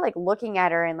remember like looking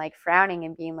at her and like frowning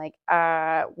and being like,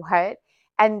 what?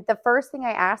 And the first thing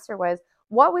I asked her was,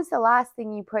 what was the last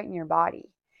thing you put in your body?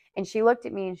 And she looked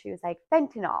at me and she was like,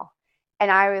 fentanyl. And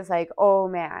I was like, oh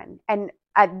man. And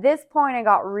at this point, I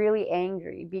got really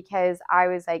angry because I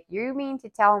was like, you mean to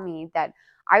tell me that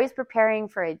I was preparing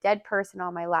for a dead person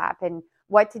on my lap and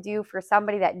what to do for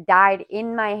somebody that died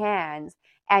in my hands,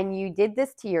 and you did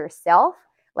this to yourself?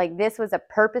 Like, this was a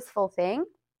purposeful thing?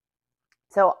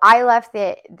 So I left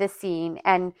the scene,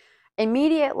 and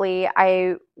immediately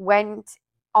I went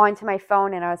onto my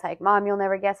phone and I was like, Mom, you'll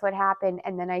never guess what happened.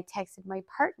 And then I texted my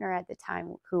partner at the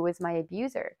time, who was my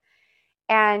abuser.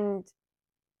 And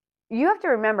you have to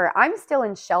remember, I'm still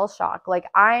in shell shock. Like,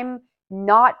 I'm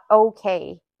not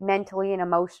okay mentally and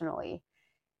emotionally,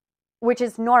 which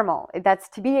is normal. That's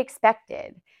to be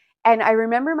expected. And I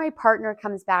remember my partner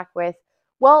comes back with,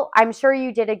 well, I'm sure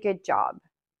you did a good job.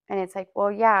 And it's like,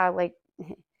 well, yeah, like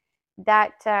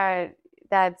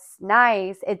that's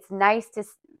nice. It's nice to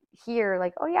hear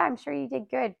like, oh yeah, I'm sure you did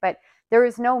good. But there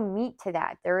is no meat to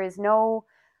that. There is no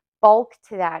bulk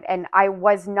to that. And I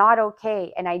was not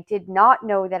okay. And I did not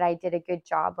know that I did a good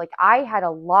job. Like, I had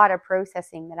a lot of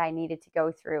processing that I needed to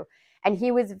go through. And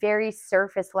he was very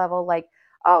surface level, like,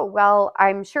 oh, well,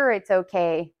 I'm sure it's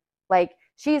okay. Like,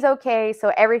 she's okay.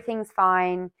 So everything's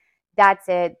fine. That's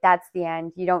it. That's the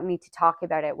end. You don't need to talk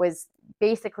about it, was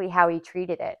basically how he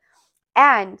treated it.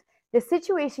 And the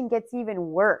situation gets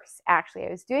even worse, actually.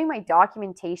 I was doing my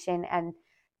documentation, and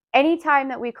anytime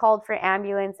that we called for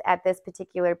ambulance at this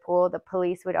particular pool, the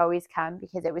police would always come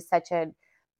because it was such a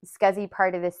scuzzy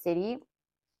part of the city.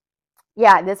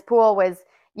 Yeah, this pool was,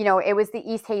 it was the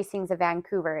East Hastings of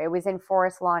Vancouver. It was in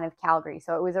Forest Lawn of Calgary.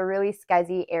 So it was a really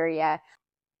scuzzy area.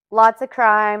 Lots of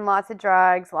crime, lots of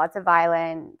drugs, lots of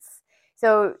violence.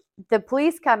 So the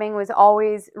police coming was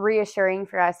always reassuring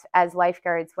for us as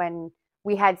lifeguards when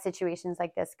we had situations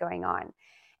like this going on.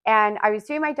 And I was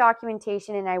doing my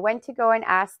documentation, and I went to go and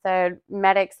ask the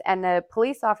medics and the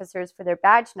police officers for their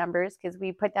badge numbers, because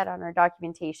we put that on our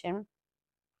documentation.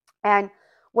 And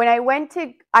when I went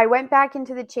back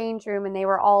into the change room, and they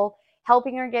were all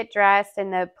helping her get dressed,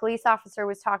 and the police officer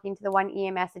was talking to the one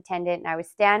EMS attendant, and I was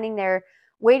standing there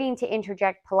waiting to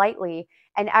interject politely.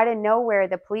 And out of nowhere,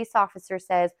 the police officer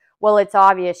says, well, it's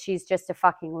obvious she's just a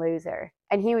fucking loser.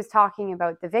 And he was talking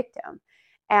about the victim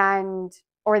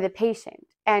or the patient.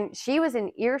 And she was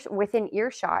within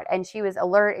earshot, and she was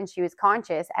alert and she was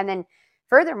conscious. And then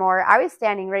furthermore, I was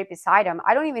standing right beside him.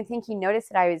 I don't even think he noticed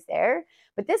that I was there,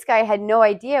 but this guy had no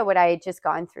idea what I had just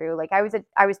gone through. Like, I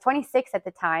was 26 at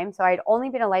the time, so I had only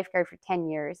been a lifeguard for 10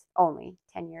 years, only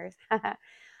 10 years.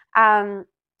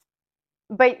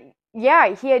 But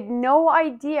yeah, he had no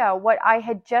idea what I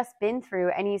had just been through.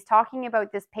 And he's talking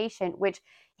about this patient, which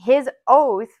his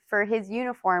oath for his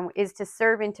uniform is to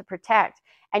serve and to protect.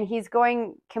 And he's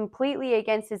going completely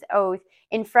against his oath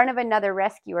in front of another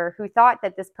rescuer who thought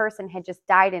that this person had just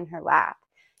died in her lap.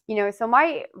 So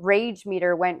my rage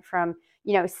meter went from,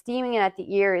 steaming at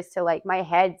the ears to like my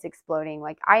head's exploding.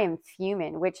 Like, I am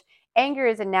fuming, which anger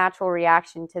is a natural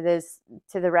reaction to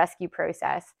the rescue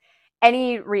process.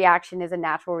 Any reaction is a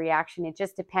natural reaction. It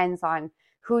just depends on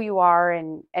who you are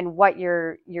and what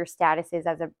your status is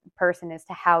as a person as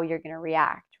to how you're going to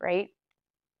react, right?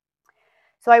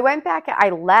 So I went back, I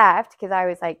left because I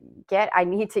was like, I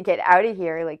need to get out of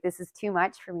here. Like, this is too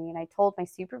much for me. And I told my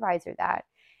supervisor that.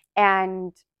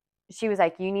 And she was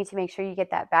like, you need to make sure you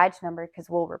get that badge number because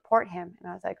we'll report him. And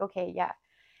I was like, okay, yeah.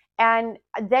 And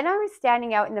then I was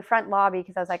standing out in the front lobby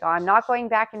because I was like, oh, I'm not going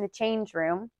back in the change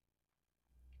room.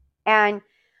 And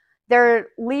they're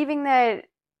leaving the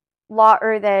law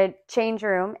or the change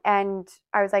room, and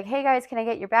I was like, hey guys, can I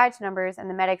get your badge numbers? And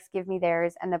the medics give me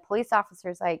theirs, and the police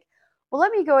officer's like, well,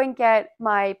 let me go and get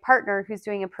my partner who's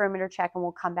doing a perimeter check and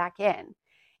we'll come back in.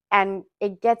 And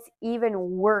it gets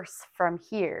even worse from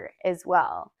here as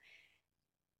well.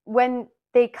 When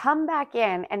they come back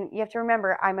in, and you have to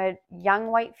remember, I'm a young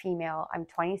white female, I'm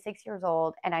 26 years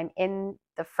old, and I'm in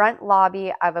the front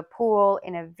lobby of a pool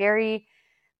in a very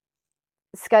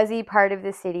scuzzy part of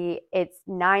the city. It's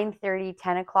 9:30,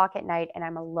 10 o'clock at night, and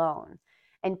I'm alone.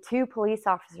 And two police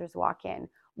officers walk in.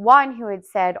 One who had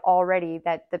said already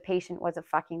that the patient was a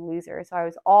fucking loser. So I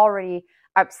was already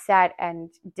upset and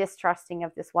distrusting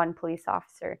of this one police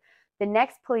officer. The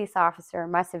next police officer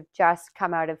must have just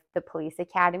come out of the police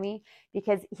academy,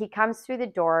 because he comes through the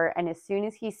door, and as soon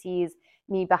as he sees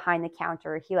me behind the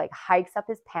counter, he like hikes up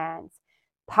his pants,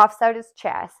 puffs out his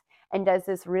chest, and does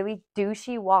this really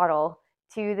douchey waddle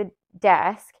to the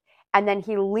desk, and then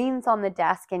he leans on the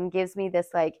desk and gives me this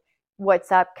like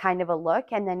what's up kind of a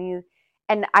look.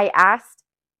 And I asked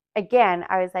again,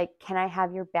 I was like, can I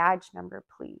have your badge number,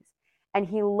 please? And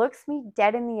he looks me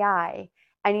dead in the eye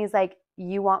and he's like,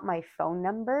 you want my phone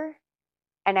number?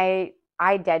 And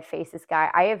I dead faced this guy.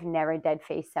 I have never dead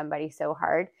faced somebody so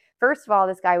hard. First of all,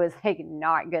 this guy was like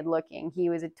not good looking. He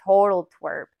was a total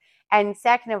twerp. And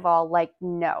second of all, like,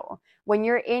 no. When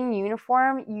you're in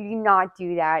uniform, you do not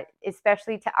do that,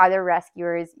 especially to other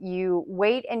rescuers. You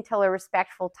wait until a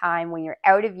respectful time when you're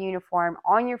out of uniform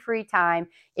on your free time,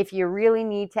 if you really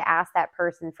need to ask that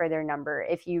person for their number,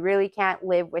 if you really can't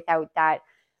live without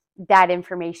that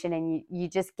information, and you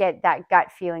just get that gut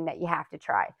feeling that you have to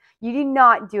try. You do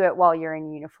not do it while you're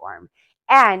in uniform.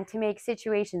 And to make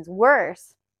situations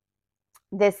worse,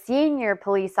 the senior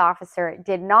police officer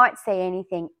did not say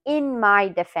anything in my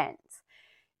defense.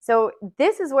 So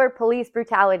this is where police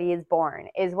brutality is born,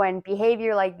 is when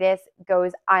behavior like this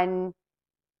goes unmentioned.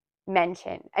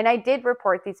 And I did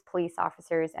report these police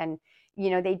officers, and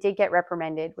they did get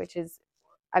reprimanded, which is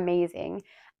amazing.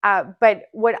 But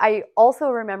what I also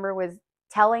remember was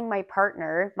telling my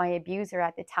partner, my abuser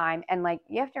at the time, and like,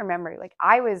 you have to remember, like,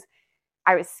 I was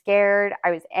scared,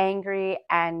 I was angry,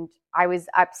 and I was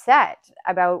upset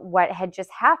about what had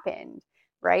just happened,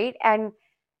 right? And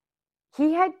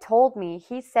he had told me,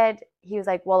 he said, he was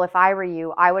like, well, if I were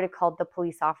you, I would have called the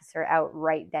police officer out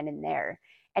right then and there.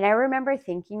 And I remember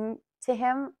thinking to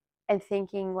him and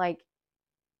thinking like,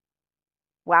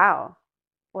 wow,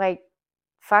 like,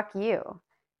 fuck you.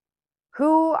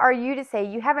 Who are you to say?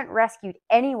 You haven't rescued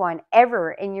anyone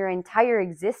ever in your entire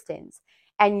existence.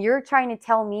 And you're trying to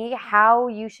tell me how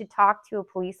you should talk to a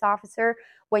police officer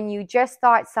when you just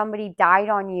thought somebody died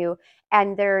on you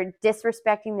and they're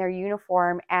disrespecting their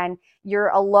uniform, and you're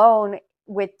alone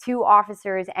with two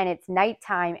officers and it's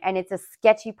nighttime and it's a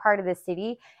sketchy part of the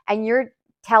city, and you're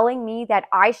telling me that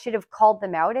I should have called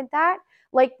them out at that?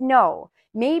 Like, no.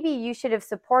 Maybe you should have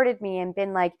supported me and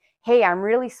been like, hey, I'm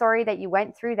really sorry that you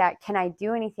went through that. Can I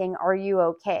do anything? Are you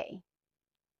okay?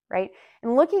 Right?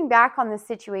 And looking back on this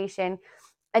situation,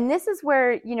 and this is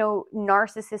where,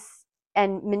 narcissists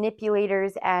and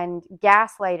manipulators and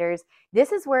gaslighters,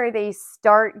 this is where they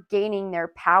start gaining their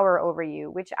power over you,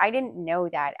 which I didn't know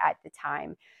that at the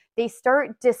time. They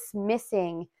start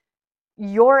dismissing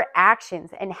your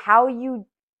actions and how you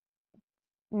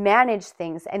manage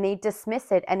things, and they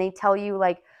dismiss it, and they tell you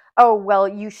like, oh, well,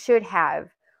 you should have,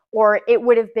 or it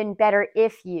would have been better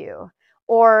if you,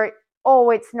 or, oh,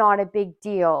 it's not a big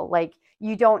deal, like,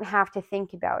 you don't have to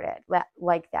think about it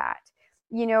like that,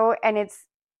 and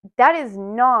that is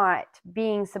not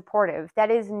being supportive.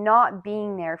 That is not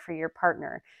being there for your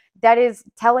partner. That is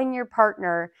telling your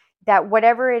partner that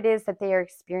whatever it is that they are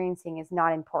experiencing is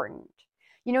not important.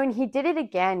 And he did it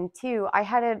again too. I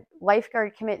had a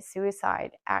lifeguard commit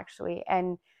suicide, actually.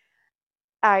 And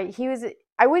I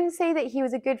wouldn't say that he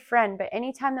was a good friend, but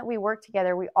anytime that we worked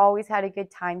together, we always had a good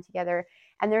time together.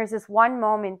 And there's this one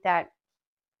moment that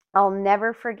I'll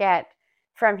never forget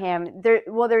from him.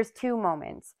 There's two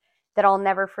moments that I'll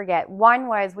never forget. One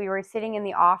was, we were sitting in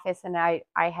the office, and I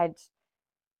had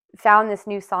found this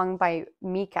new song by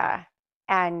Mika,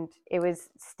 and it was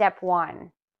Step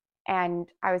One. And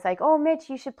I was like, oh, Mitch,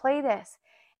 you should play this.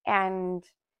 And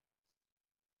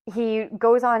he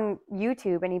goes on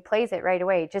YouTube and he plays it right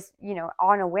away, just,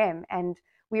 on a whim. And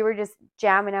we were just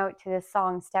jamming out to this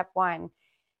song, Step One.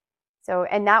 So,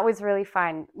 and that was really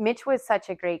fun. Mitch was such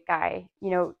a great guy.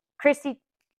 Christy,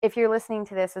 if you're listening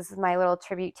to this, this is my little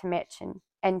tribute to Mitch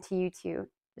and to you too.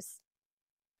 Just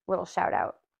a little shout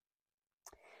out.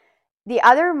 The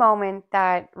other moment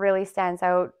that really stands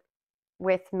out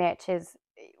with Mitch is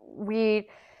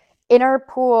in our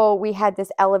pool, we had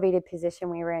this elevated position.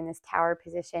 We were in this tower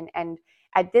position. And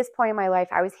at this point in my life,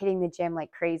 I was hitting the gym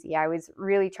like crazy. I was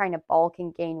really trying to bulk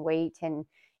and gain weight and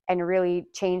really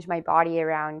change my body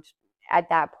around at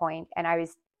that point. And I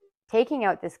was taking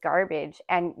out this garbage,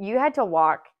 and you had to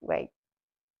walk like,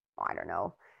 I don't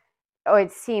know. Oh,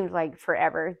 it seemed like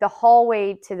forever. The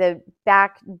hallway to the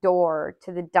back door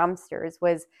to the dumpsters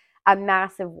was a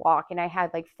massive walk, and I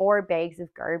had like 4 bags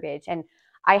of garbage, and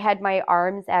I had my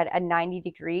arms at a 90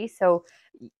 degree, so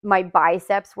my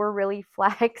biceps were really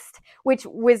flexed, which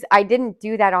was, I didn't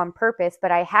do that on purpose,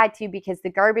 but I had to because the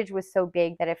garbage was so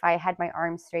big that if I had my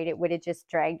arms straight, it would have just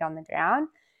dragged on the ground.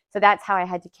 So that's how I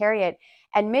had to carry it.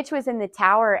 And Mitch was in the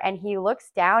tower, and he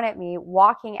looks down at me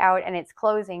walking out, and it's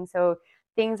closing. So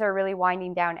things are really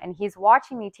winding down, and he's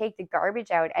watching me take the garbage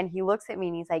out, and he looks at me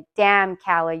and he's like, "Damn,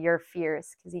 Calla, you're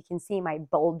fierce," because he can see my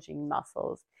bulging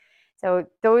muscles. So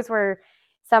those were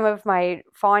some of my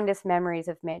fondest memories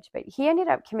of Mitch. But he ended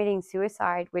up committing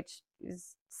suicide, which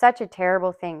is such a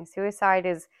terrible thing. Suicide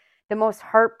is the most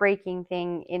heartbreaking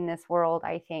thing in this world,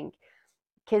 I think,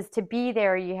 because to be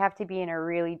there, you have to be in a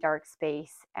really dark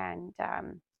space, and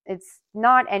it's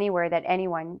not anywhere that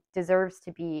anyone deserves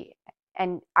to be.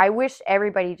 And I wish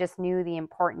everybody just knew the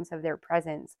importance of their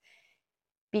presence,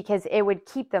 because it would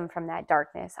keep them from that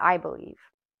darkness, I believe.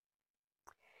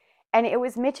 And it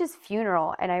was Mitch's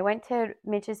funeral, and I went to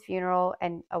Mitch's funeral,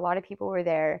 and a lot of people were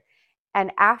there.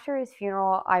 And after his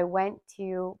funeral, I went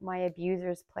to my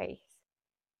abuser's place,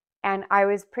 and I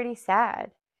was pretty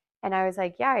sad. And I was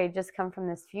like, yeah, I had just come from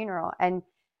this funeral. And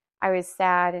I was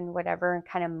sad and whatever and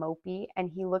kind of mopey. And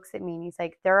he looks at me and he's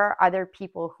like, there are other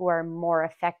people who are more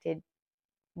affected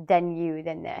than you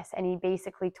than this. And he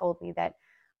basically told me that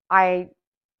I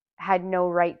had no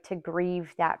right to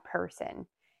grieve that person.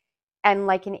 And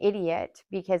like an idiot,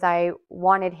 because I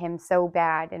wanted him so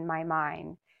bad in my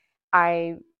mind,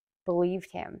 I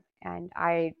believed him. And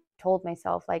I told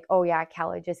myself like, oh yeah,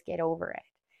 Calla, just get over it.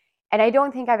 And I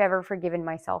don't think I've ever forgiven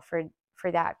myself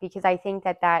for that, because I think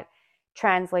that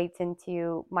translates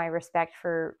into my respect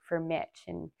for Mitch.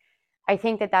 And I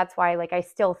think that's why, like, I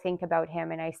still think about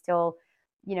him, and I still,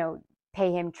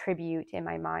 pay him tribute in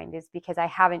my mind, is because I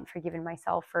haven't forgiven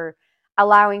myself for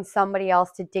allowing somebody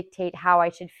else to dictate how I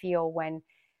should feel when,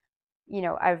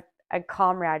 a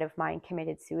comrade of mine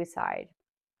committed suicide.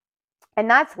 And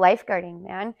that's lifeguarding,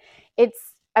 man.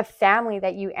 It's a family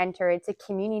that you enter. It's a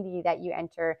community that you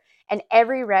enter. And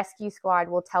every rescue squad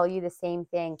will tell you the same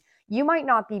thing. You might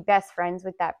not be best friends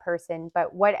with that person,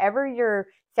 but whatever your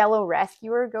fellow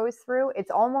rescuer goes through,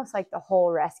 it's almost like the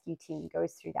whole rescue team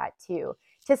goes through that too,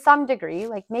 to some degree,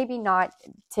 like maybe not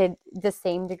to the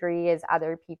same degree as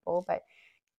other people, but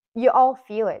you all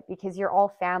feel it because you're all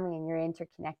family and you're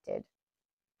interconnected.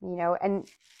 And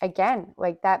again,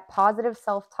 like that positive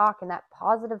self-talk and that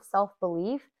positive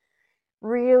self-belief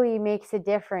really makes a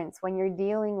difference when you're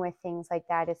dealing with things like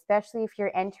that, especially if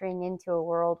you're entering into a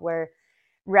world where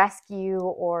rescue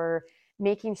or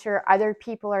making sure other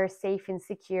people are safe and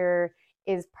secure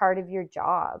is part of your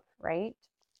job, right?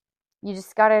 You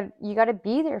gotta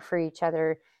be there for each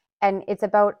other. And it's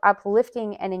about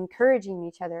uplifting and encouraging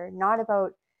each other, not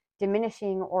about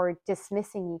diminishing or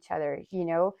dismissing each other.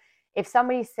 If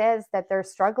somebody says that they're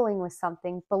struggling with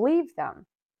something, believe them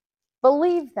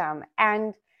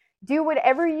and do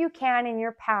whatever you can in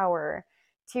your power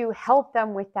to help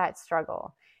them with that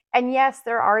struggle. And yes,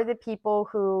 there are the people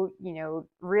who,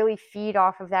 really feed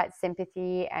off of that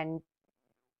sympathy and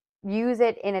use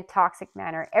it in a toxic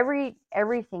manner.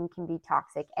 Everything can be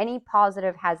toxic. Any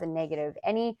positive has a negative.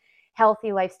 Any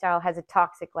healthy lifestyle has a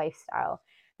toxic lifestyle.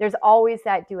 There's always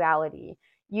that duality.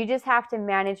 You just have to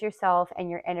manage yourself and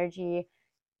your energy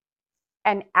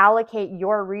and allocate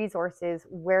your resources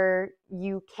where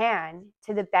you can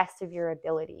to the best of your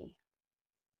ability.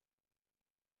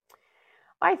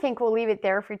 I think we'll leave it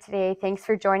there for today. Thanks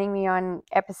for joining me on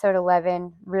episode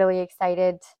 11. Really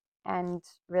excited and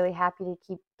really happy to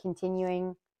keep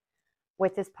continuing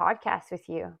with this podcast with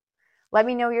you. Let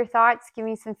me know your thoughts. Give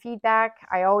me some feedback.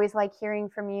 I always like hearing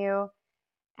from you.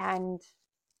 And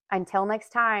until next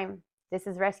time, this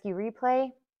is Rescue Replay,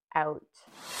 out.